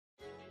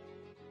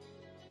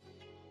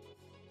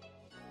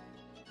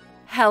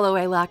Hello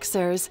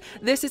Aluxers!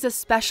 This is a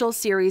special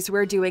series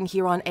we're doing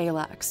here on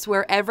Alux,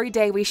 where every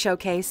day we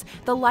showcase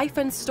the life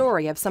and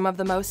story of some of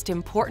the most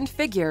important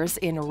figures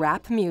in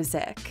rap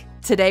music.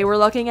 Today we're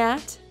looking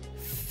at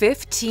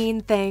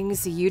 15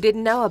 things you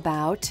didn't know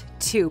about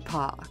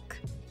Tupac.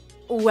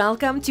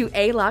 Welcome to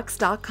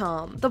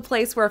Alux.com, the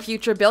place where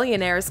future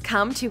billionaires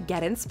come to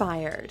get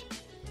inspired.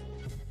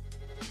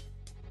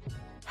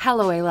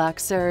 Hello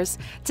Aluxers!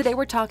 Today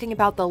we're talking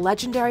about the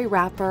legendary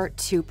rapper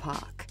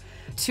Tupac.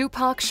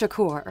 Tupac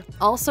Shakur,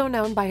 also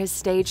known by his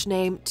stage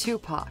name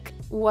Tupac,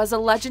 was a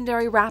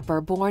legendary rapper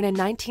born in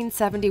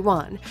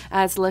 1971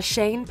 as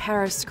LaShane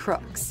Paris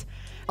Crooks.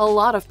 A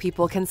lot of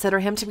people consider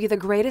him to be the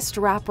greatest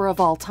rapper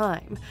of all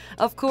time.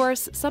 Of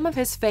course, some of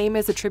his fame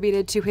is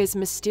attributed to his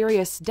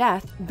mysterious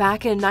death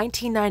back in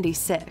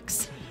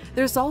 1996.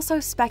 There's also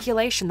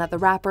speculation that the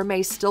rapper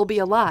may still be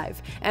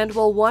alive and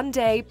will one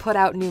day put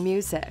out new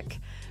music.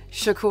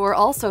 Shakur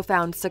also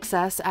found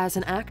success as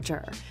an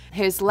actor.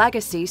 His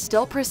legacy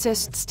still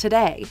persists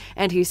today,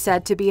 and he's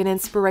said to be an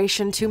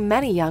inspiration to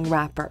many young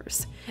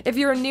rappers. If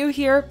you're new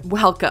here,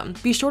 welcome.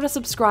 Be sure to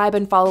subscribe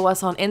and follow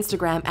us on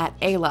Instagram at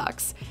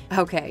Alux.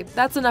 Okay,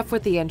 that's enough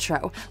with the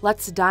intro.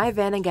 Let's dive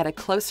in and get a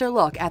closer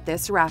look at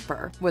this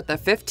rapper with the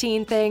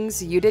 15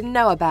 things you didn't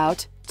know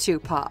about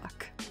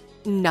Tupac.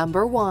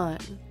 Number 1.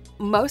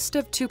 Most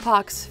of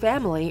Tupac's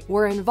family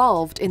were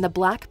involved in the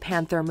Black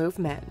Panther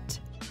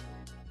movement.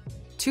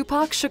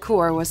 Tupac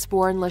Shakur was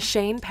born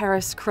LaShane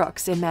Paris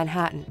Crooks in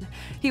Manhattan.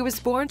 He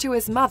was born to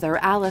his mother,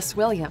 Alice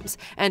Williams,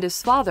 and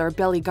his father,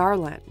 Billy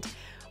Garland.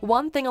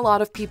 One thing a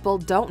lot of people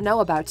don't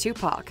know about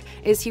Tupac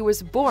is he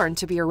was born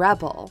to be a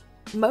rebel.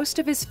 Most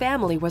of his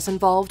family was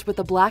involved with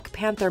the Black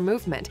Panther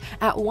movement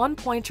at one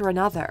point or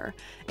another.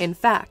 In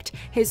fact,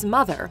 his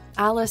mother,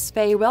 Alice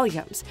Faye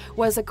Williams,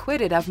 was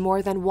acquitted of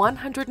more than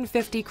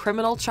 150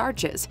 criminal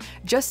charges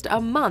just a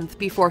month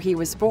before he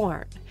was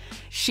born.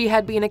 She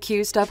had been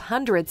accused of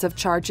hundreds of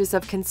charges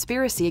of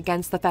conspiracy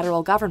against the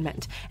federal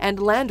government and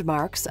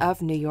landmarks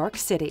of New York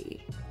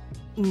City.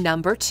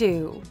 Number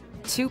 2.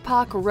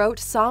 Tupac wrote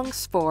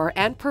songs for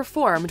and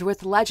performed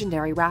with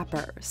legendary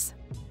rappers.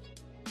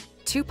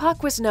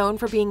 Tupac was known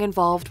for being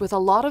involved with a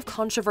lot of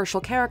controversial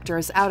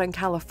characters out in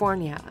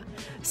California.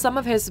 Some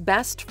of his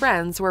best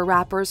friends were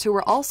rappers who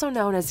were also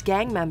known as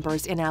gang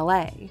members in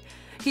LA.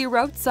 He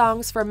wrote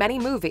songs for many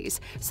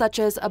movies, such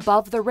as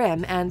Above the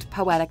Rim and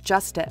Poetic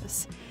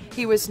Justice.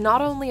 He was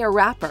not only a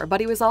rapper,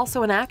 but he was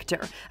also an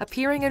actor,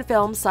 appearing in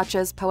films such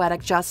as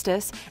Poetic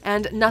Justice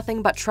and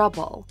Nothing But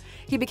Trouble.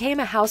 He became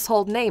a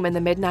household name in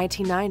the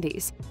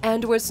mid-1990s,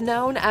 and was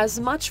known as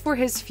much for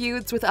his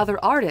feuds with other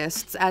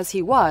artists as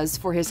he was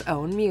for his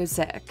own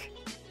music.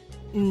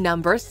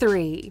 Number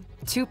 3.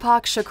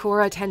 Tupac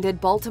Shakur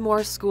attended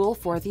Baltimore School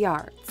for the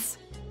Arts.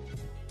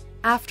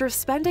 After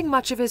spending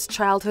much of his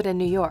childhood in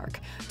New York,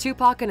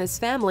 Tupac and his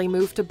family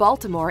moved to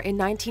Baltimore in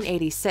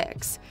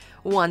 1986.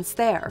 Once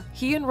there,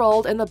 he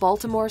enrolled in the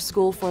Baltimore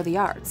School for the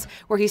Arts,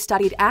 where he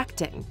studied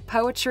acting,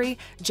 poetry,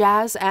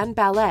 jazz, and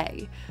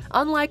ballet.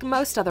 Unlike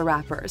most other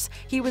rappers,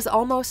 he was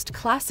almost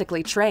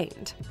classically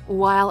trained.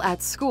 While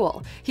at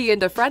school, he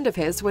and a friend of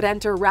his would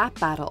enter rap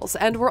battles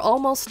and were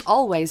almost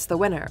always the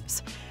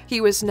winners.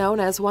 He was known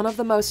as one of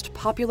the most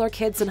popular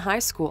kids in high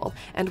school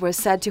and was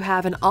said to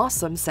have an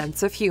awesome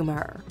sense of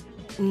humor.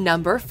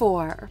 Number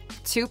 4.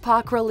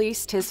 Tupac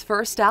released his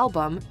first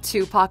album,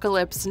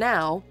 Tupacalypse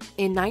Now,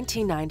 in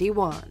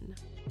 1991.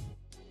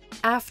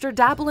 After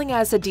dabbling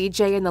as a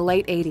DJ in the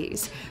late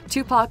 80s,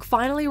 Tupac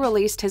finally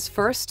released his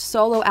first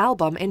solo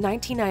album in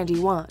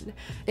 1991.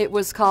 It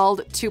was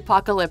called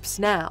Tupacalypse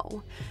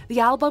Now. The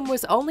album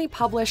was only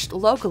published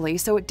locally,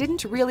 so it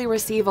didn't really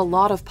receive a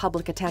lot of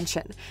public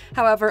attention.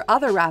 However,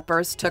 other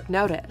rappers took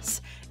notice.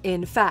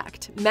 In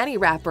fact, many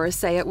rappers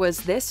say it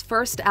was this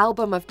first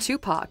album of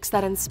Tupac's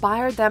that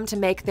inspired them to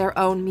make their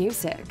own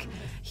music.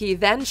 He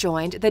then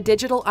joined the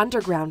Digital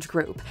Underground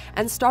group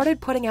and started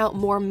putting out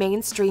more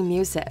mainstream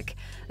music.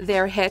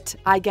 Their hit,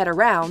 I Get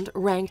Around,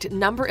 ranked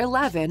number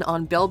 11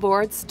 on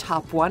Billboard's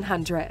Top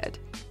 100.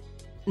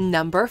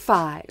 Number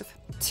 5.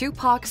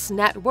 Tupac's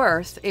net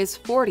worth is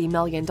 $40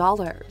 million.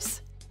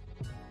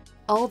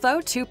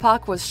 Although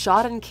Tupac was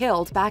shot and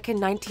killed back in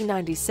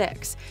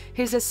 1996,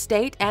 his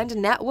estate and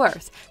net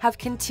worth have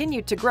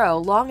continued to grow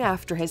long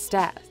after his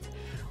death.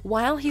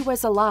 While he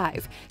was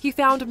alive, he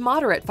found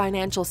moderate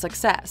financial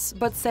success,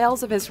 but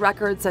sales of his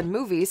records and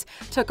movies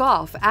took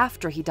off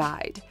after he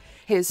died.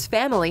 His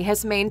family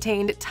has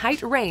maintained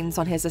tight reins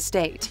on his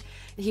estate.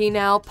 He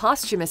now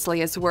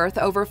posthumously is worth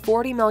over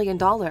 $40 million.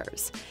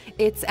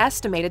 It's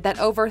estimated that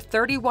over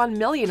 $31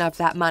 million of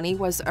that money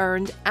was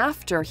earned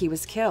after he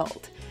was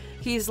killed.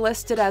 He's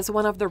listed as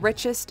one of the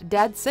richest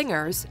dead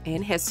singers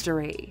in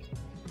history.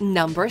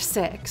 Number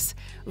 6.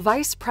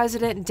 Vice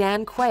President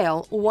Dan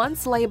Quayle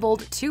once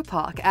labeled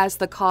Tupac as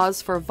the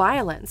cause for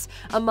violence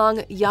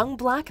among young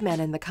black men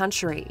in the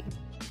country.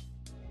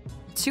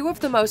 Two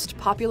of the most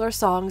popular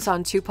songs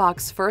on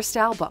Tupac's first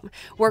album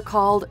were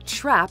called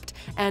Trapped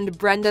and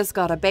Brenda's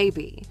Got a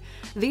Baby.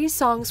 These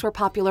songs were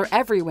popular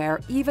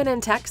everywhere, even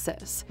in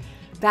Texas.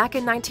 Back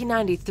in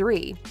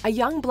 1993, a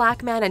young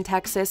black man in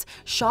Texas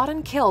shot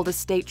and killed a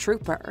state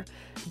trooper.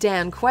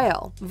 Dan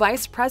Quayle,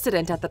 vice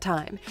president at the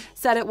time,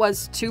 said it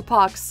was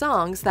Tupac's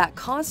songs that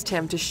caused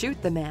him to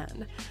shoot the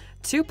man.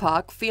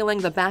 Tupac, feeling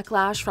the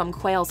backlash from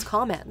Quayle's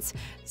comments,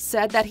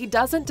 said that he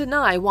doesn't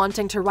deny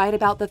wanting to write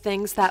about the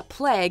things that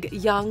plague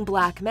young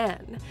black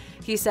men.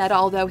 He said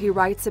although he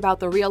writes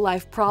about the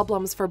real-life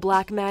problems for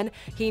black men,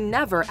 he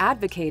never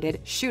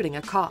advocated shooting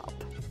a cop.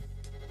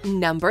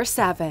 Number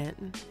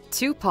 7.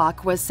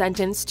 Tupac was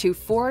sentenced to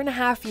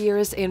 4.5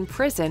 years in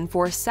prison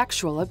for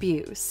sexual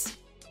abuse.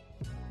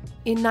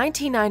 In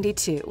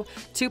 1992,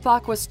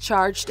 Tupac was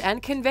charged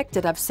and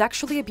convicted of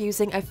sexually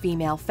abusing a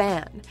female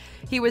fan.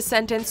 He was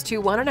sentenced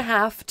to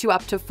 1.5 to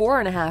up to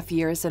 4.5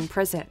 years in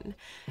prison.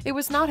 It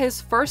was not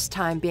his first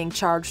time being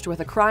charged with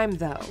a crime,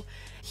 though.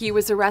 He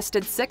was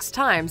arrested 6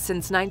 times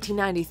since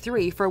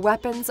 1993 for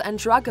weapons and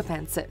drug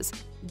offenses,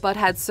 but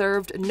had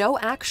served no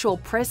actual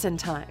prison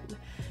time.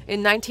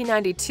 In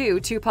 1992,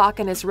 Tupac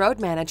and his road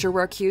manager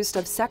were accused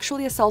of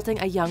sexually assaulting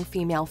a young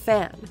female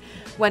fan.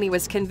 When he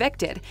was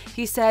convicted,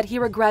 he said he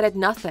regretted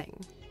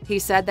nothing. He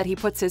said that he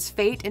puts his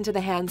fate into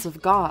the hands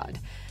of God.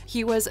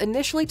 He was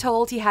initially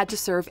told he had to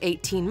serve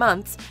 18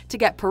 months to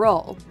get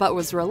parole, but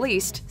was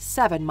released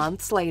 7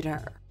 months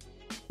later.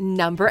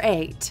 Number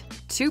 8.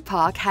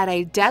 Tupac had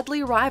a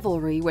deadly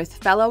rivalry with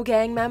fellow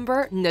gang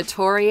member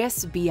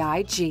Notorious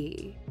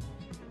B.I.G.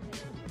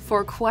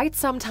 For quite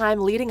some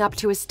time leading up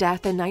to his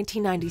death in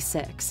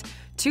 1996,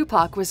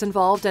 Tupac was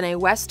involved in a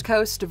West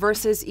Coast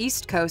versus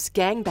East Coast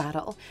gang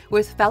battle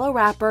with fellow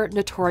rapper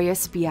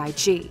Notorious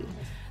B.I.G.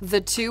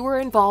 The two were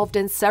involved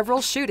in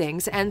several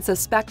shootings and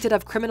suspected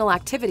of criminal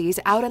activities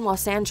out in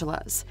Los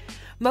Angeles.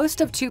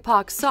 Most of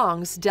Tupac's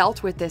songs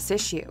dealt with this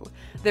issue.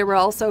 There were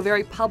also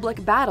very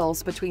public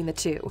battles between the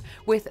two,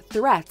 with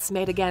threats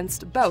made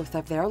against both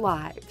of their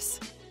lives.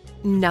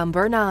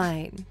 Number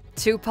 9.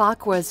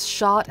 Tupac was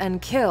shot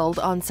and killed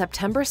on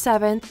September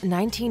 7,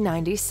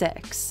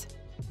 1996.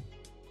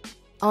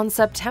 On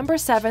September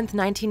 7,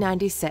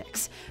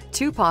 1996,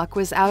 Tupac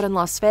was out in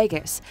Las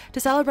Vegas to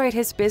celebrate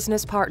his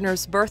business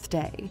partner's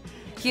birthday.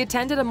 He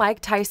attended a Mike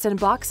Tyson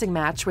boxing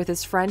match with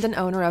his friend and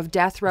owner of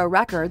Death Row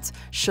Records,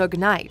 Suge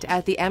Knight,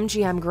 at the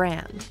MGM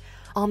Grand.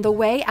 On the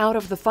way out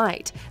of the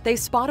fight, they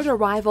spotted a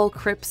rival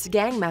Crips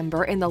gang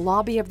member in the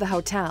lobby of the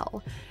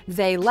hotel.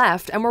 They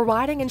left and were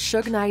riding in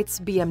Suge Knight's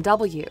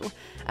BMW.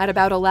 At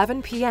about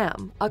 11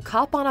 p.m., a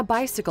cop on a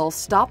bicycle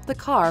stopped the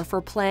car for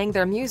playing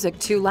their music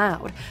too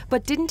loud,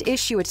 but didn't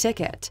issue a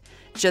ticket.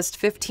 Just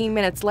 15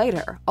 minutes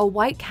later, a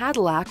white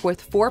Cadillac with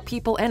 4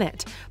 people in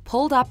it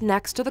pulled up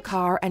next to the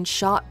car and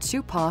shot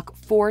Tupac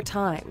 4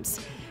 times.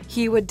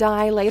 He would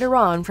die later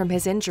on from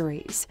his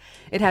injuries.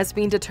 It has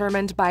been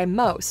determined by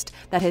most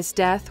that his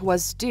death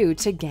was due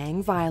to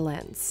gang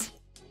violence.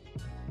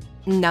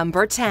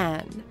 Number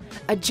 10.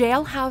 A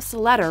jailhouse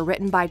letter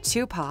written by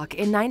Tupac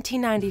in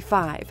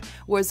 1995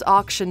 was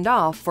auctioned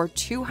off for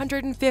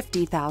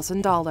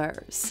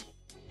 $250,000.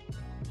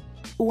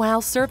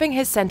 While serving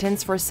his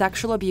sentence for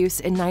sexual abuse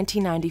in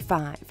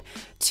 1995,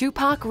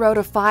 Tupac wrote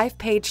a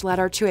 5-page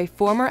letter to a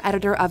former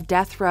editor of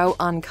Death Row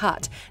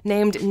Uncut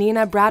named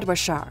Nina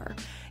Bradwashar.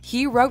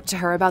 He wrote to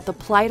her about the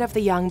plight of the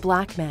young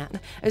black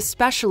man,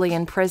 especially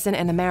in prison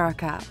in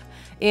America.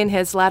 In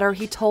his letter,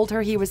 he told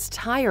her he was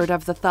tired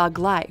of the thug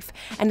life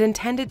and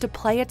intended to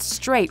play it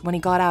straight when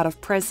he got out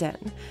of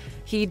prison.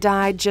 He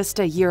died just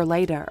a year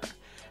later.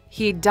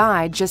 He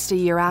died just a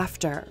year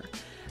after.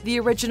 The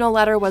original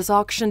letter was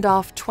auctioned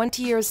off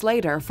 20 years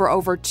later for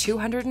over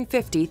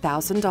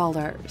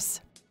 $250,000.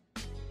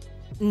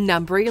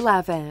 Number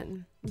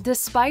 11.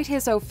 Despite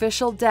his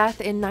official death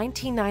in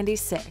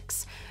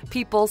 1996,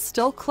 people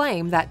still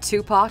claim that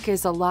Tupac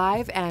is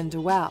alive and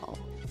well.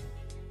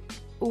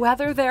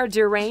 Whether they're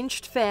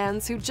deranged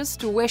fans who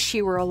just wish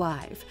he were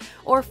alive,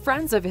 or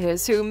friends of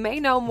his who may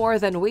know more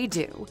than we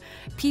do,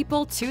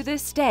 people to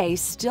this day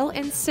still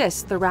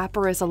insist the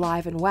rapper is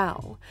alive and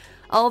well.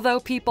 Although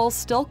people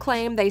still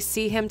claim they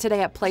see him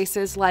today at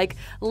places like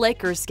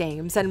Lakers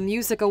games and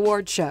music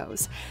award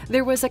shows,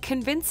 there was a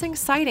convincing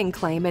sighting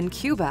claim in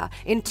Cuba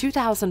in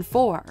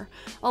 2004.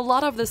 A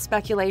lot of the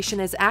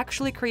speculation is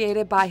actually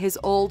created by his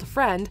old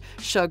friend,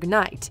 Suge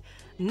Knight.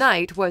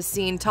 Knight was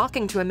seen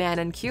talking to a man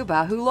in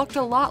Cuba who looked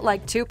a lot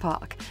like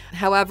Tupac.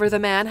 However, the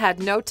man had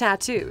no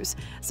tattoos,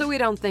 so we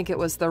don't think it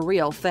was the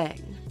real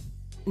thing.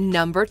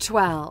 Number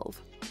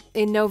 12.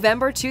 In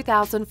November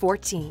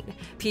 2014,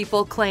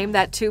 people claimed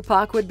that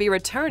Tupac would be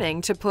returning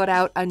to put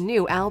out a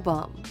new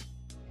album.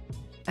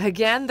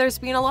 Again, there's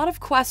been a lot of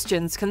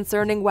questions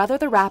concerning whether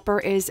the rapper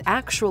is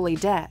actually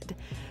dead.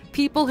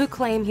 People who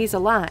claim he's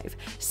alive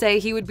say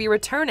he would be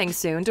returning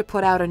soon to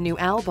put out a new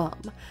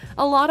album.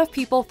 A lot of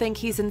people think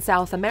he's in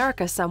South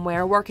America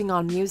somewhere working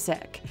on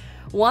music.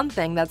 One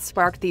thing that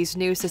sparked these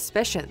new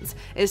suspicions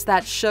is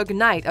that Suge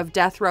Knight of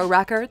Death Row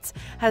Records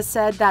has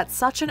said that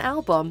such an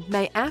album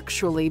may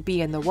actually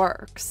be in the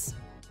works.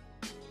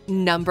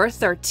 Number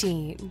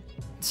 13.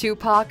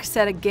 Tupac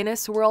set a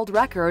Guinness World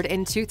Record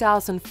in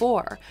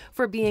 2004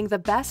 for being the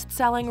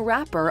best-selling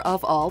rapper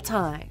of all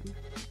time.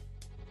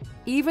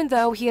 Even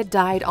though he had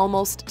died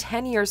almost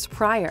 10 years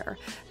prior,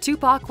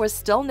 Tupac was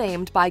still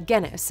named by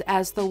Guinness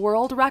as the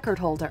world record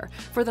holder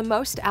for the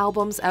most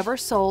albums ever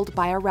sold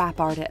by a rap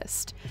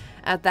artist.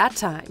 At that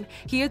time,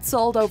 he had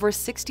sold over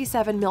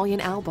 67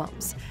 million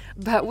albums,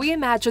 but we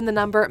imagine the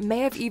number may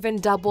have even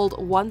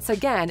doubled once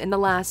again in the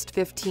last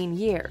 15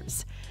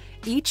 years.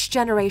 Each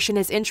generation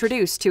is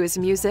introduced to his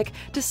music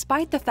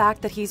despite the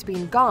fact that he's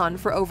been gone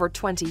for over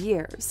 20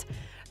 years.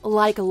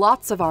 Like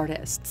lots of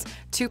artists,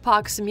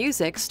 Tupac's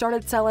music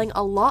started selling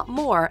a lot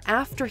more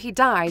after he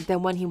died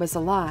than when he was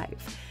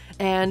alive,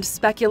 and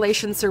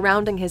speculation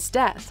surrounding his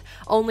death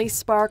only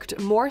sparked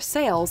more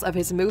sales of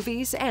his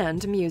movies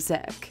and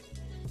music.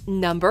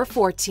 Number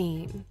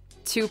 14.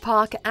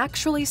 Tupac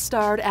actually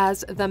starred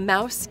as the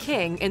Mouse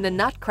King in the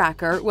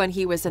Nutcracker when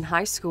he was in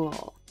high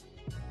school.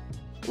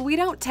 We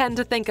don't tend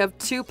to think of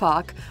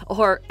Tupac,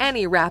 or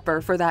any rapper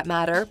for that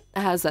matter,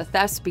 as a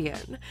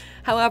thespian.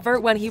 However,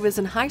 when he was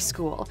in high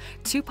school,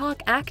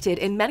 Tupac acted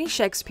in many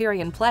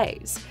Shakespearean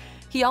plays.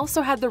 He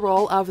also had the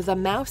role of the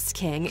Mouse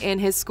King in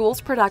his school's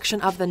production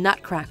of The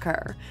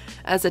Nutcracker.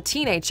 As a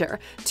teenager,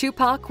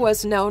 Tupac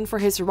was known for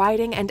his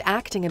writing and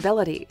acting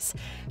abilities.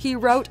 He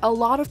wrote a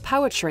lot of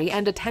poetry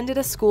and attended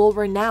a school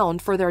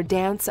renowned for their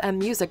dance and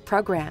music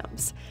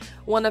programs.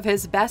 One of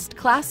his best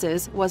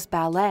classes was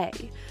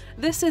ballet.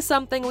 This is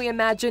something we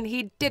imagine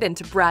he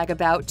didn't brag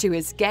about to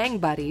his gang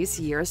buddies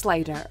years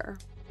later.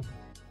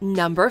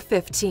 Number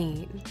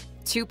 15.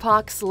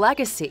 Tupac's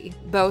legacy,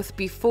 both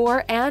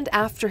before and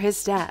after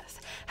his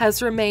death,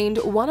 has remained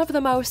one of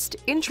the most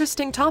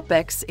interesting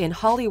topics in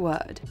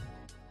Hollywood.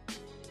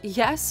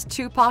 Yes,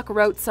 Tupac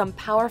wrote some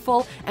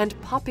powerful and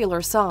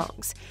popular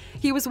songs.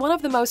 He was one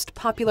of the most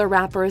popular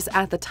rappers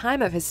at the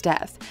time of his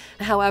death.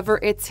 However,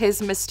 it's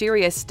his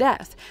mysterious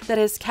death that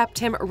has kept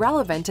him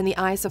relevant in the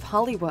eyes of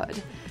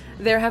Hollywood.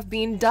 There have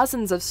been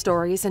dozens of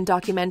stories and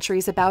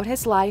documentaries about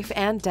his life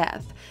and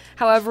death.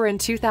 However, in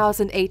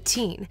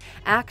 2018,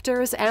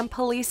 actors and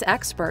police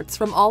experts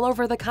from all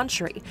over the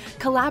country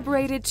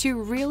collaborated to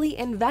really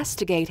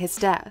investigate his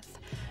death.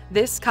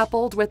 This,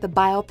 coupled with the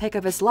biopic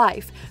of his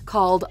life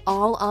called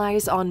All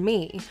Eyes on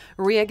Me,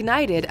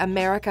 reignited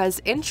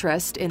America's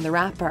interest in the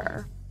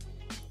rapper.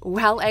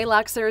 Well,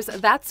 Aluxers,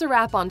 that's a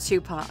wrap on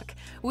Tupac.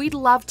 We'd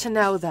love to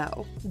know,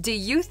 though, do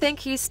you think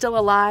he's still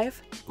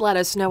alive? Let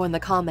us know in the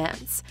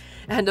comments.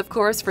 And of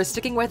course, for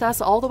sticking with us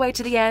all the way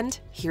to the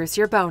end, here's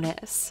your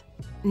bonus.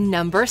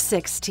 Number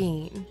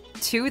 16.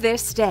 To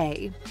this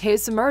day,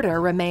 his murder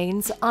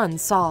remains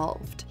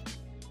unsolved.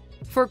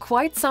 For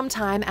quite some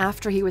time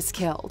after he was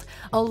killed,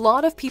 a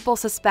lot of people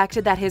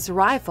suspected that his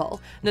rival,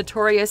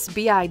 Notorious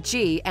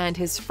B.I.G., and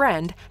his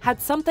friend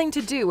had something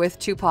to do with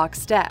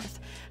Tupac's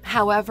death.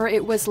 However,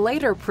 it was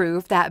later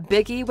proved that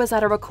Biggie was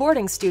at a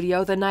recording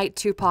studio the night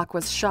Tupac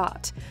was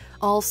shot.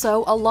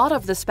 Also, a lot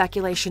of the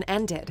speculation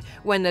ended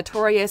when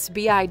Notorious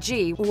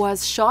B.I.G.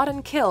 was shot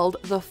and killed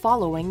the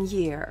following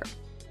year.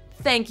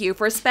 Thank you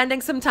for spending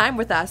some time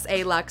with us,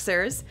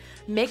 Aluxers.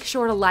 Make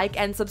sure to like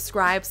and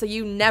subscribe so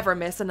you never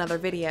miss another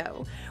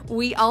video.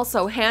 We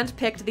also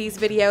handpicked these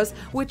videos,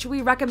 which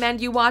we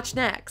recommend you watch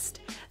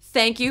next.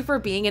 Thank you for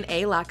being an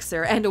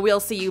Aluxer, and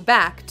we'll see you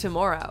back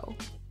tomorrow.